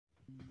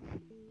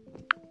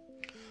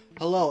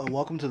Hello and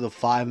welcome to the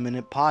 5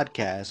 Minute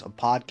Podcast. A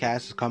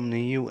podcast is coming to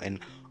you in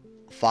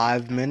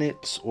 5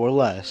 minutes or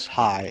less.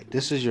 Hi,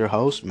 this is your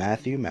host,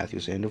 Matthew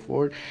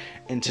Sandiford,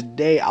 and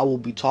today I will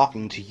be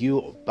talking to you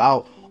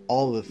about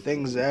all the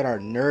things that are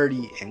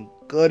nerdy and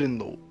good in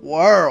the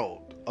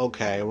world.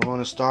 Okay, we're going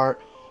to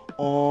start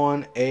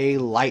on a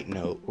light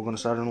note.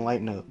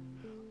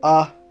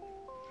 I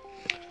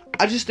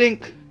just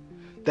think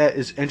that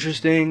is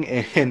interesting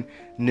and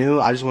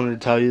new. I just wanted to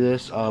tell you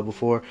this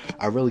before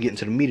I really get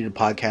into the meat of the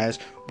podcast.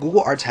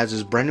 Google Arts has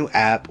this brand new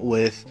app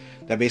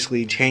that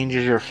basically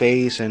changes your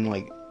face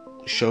and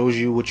shows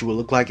you what you would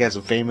look like as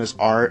a famous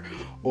art,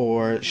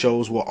 or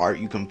shows what art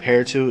you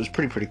compare to. It's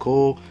pretty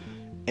cool.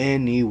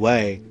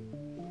 Anyway,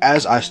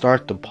 as I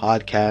start the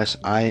podcast,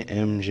 I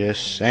am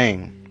just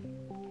saying,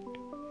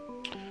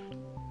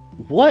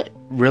 what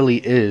really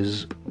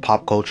is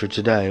pop culture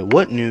today?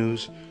 What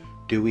news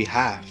do we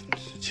have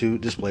to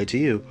display to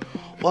you?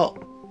 Well,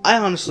 I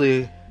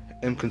honestly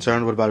am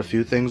concerned with about a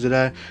few things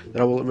today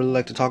that I would really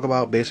like to talk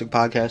about, basic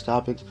podcast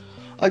topics.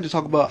 I'd like to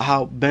talk about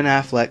how Ben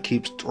Affleck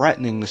keeps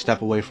threatening to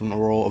step away from the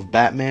role of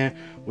Batman,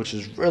 which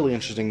is really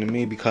interesting to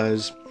me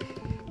because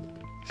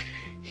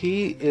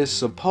he is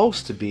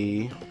supposed to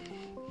be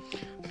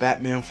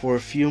Batman for a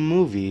few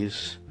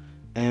movies,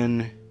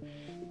 and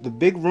the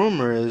big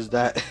rumor is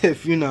that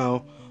if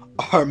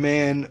our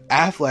man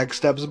Affleck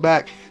steps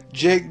back,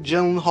 Jake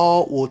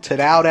Gyllenhaal will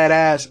out that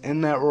ass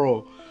in that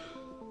role.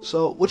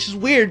 So, which is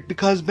weird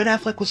because Ben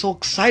Affleck was so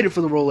excited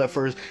for the role at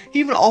first. He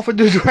even offered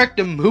to direct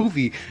a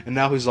movie, and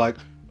now he's like,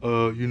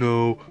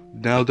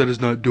 now that it's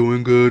not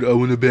doing good, I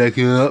want to back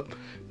it up.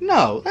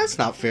 No, that's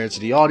not fair to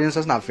the audience.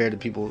 That's not fair to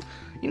people.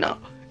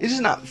 It's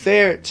just not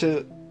fair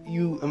to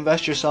you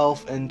invest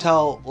yourself and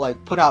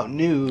put out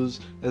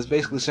news that's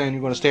basically saying you're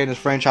going to stay in this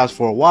franchise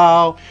for a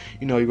while.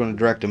 You're going to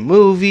direct a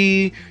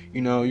movie.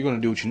 You're going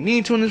to do what you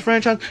need to in this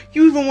franchise.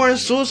 You even were in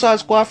Suicide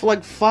Squad for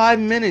 5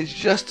 minutes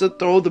just to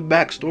throw the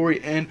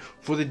backstory in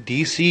for the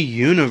DC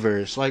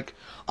universe.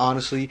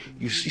 Honestly,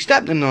 you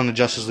stepped in on the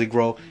Justice League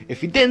role.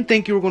 If you didn't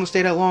think you were going to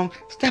stay that long,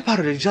 step out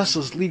of the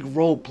Justice League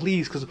role,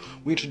 please, because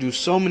we introduced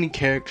so many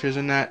characters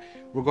in that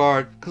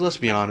regard. Because let's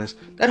be honest,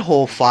 that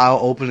whole file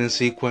opening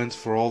sequence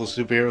for all the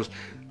superheroes,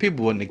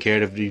 people wouldn't have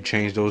cared if you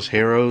changed those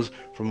heroes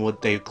from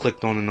what they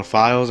clicked on in the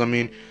files. I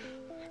mean,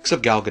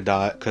 except Gal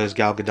Gadot, because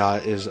Gal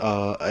Gadot is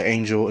an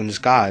angel in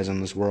disguise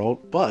in this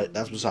world. But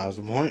that's besides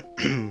the point.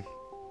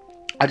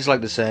 I just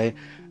like to say,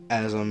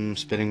 as I'm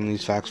spitting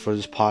these facts for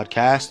this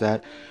podcast,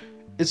 that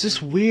it's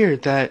just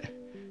weird that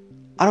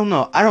I don't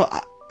know.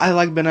 I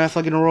like Ben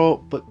Affleck in a role,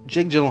 but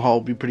Jake Gyllenhaal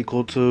would be pretty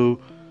cool too.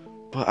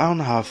 But I don't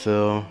know how I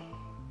feel.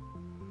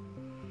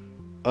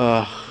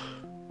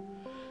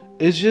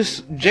 It's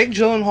just Jake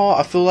Gyllenhaal,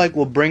 I feel like,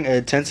 will bring an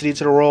intensity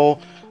to the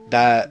role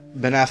that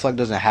Ben Affleck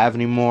doesn't have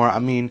anymore. I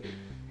mean,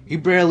 he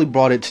barely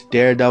brought it to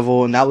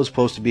Daredevil, and that was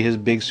supposed to be his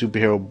big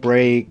superhero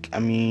break. I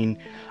mean,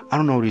 I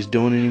don't know what he's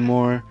doing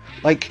anymore.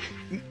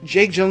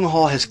 Jake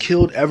Gyllenhaal has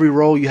killed every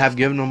role you have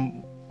given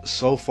him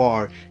so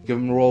far. You give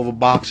him the role of a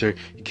boxer,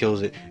 he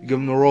kills it. You give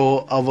him the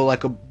role of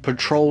a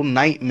patrol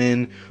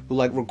nightman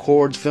who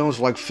records films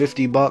for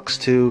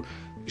 $50 to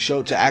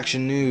show to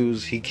Action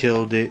News, he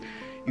killed it.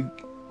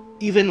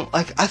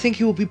 I think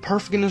he will be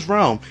perfect in this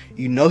realm.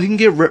 He can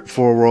get ripped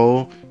for a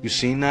role. You've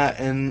seen that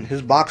in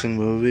his boxing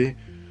movie.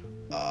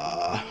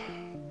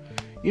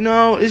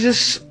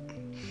 It's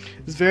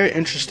very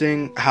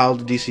interesting how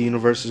the DC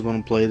universe is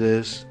going to play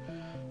this.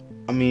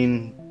 I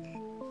mean,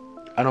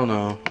 I don't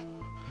know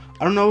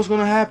what's going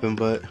to happen,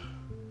 but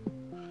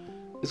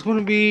it's going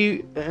to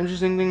be an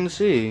interesting thing to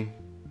see.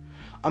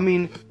 I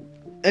mean,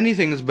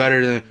 anything is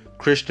better than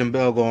Christian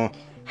Bale going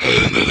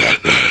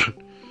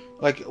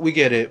we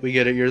get it.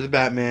 You're the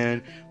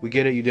Batman. We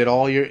get it. You did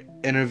all your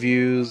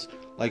interviews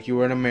like you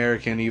were an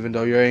American, even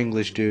though you're an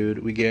English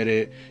dude. We get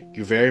it.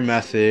 You're very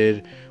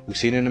method. We've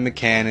seen it in the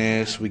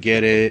Mechanics. We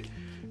get it.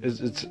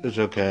 It's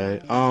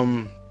okay.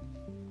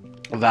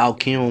 Val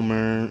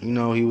Kilmer,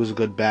 he was a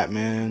good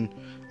Batman,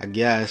 I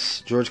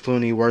guess. George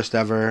Clooney, worst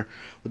ever.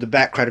 With the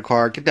Bat credit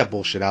card, get that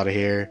bullshit out of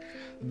here.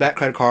 The Bat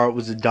credit card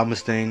was the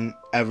dumbest thing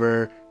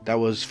ever that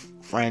was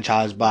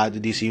franchised by the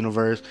DC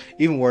universe.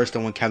 Even worse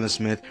than when Kevin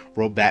Smith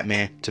wrote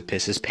Batman to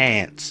piss his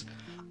pants.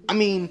 I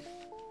mean,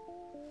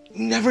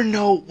 you never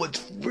know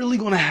what's really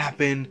going to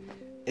happen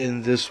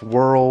in this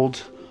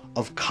world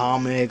of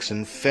comics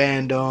and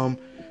fandom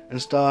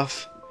and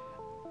stuff.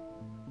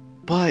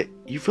 But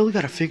you really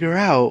got to figure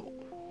out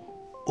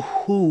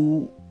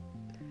who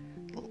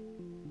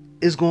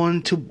is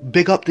going to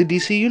big up the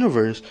DC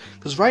universe.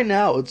 Because right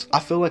now, I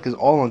feel like it's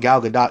all on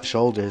Gal Gadot's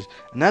shoulders.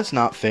 And that's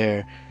not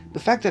fair. The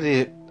fact that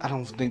I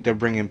don't think they're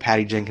bringing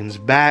Patty Jenkins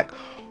back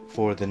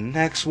for the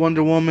next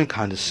Wonder Woman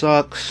kind of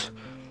sucks.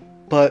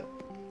 But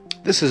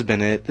this has been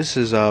it. This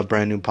is a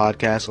brand new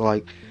podcast I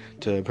like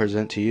to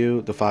present to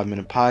you. The 5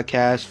 Minute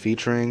Podcast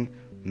featuring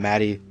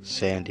Maddie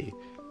Sandy.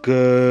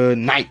 Good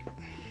night.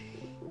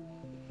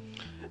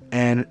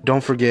 And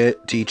don't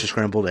forget to eat your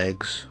scrambled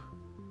eggs.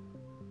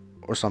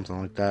 Or something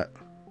like that.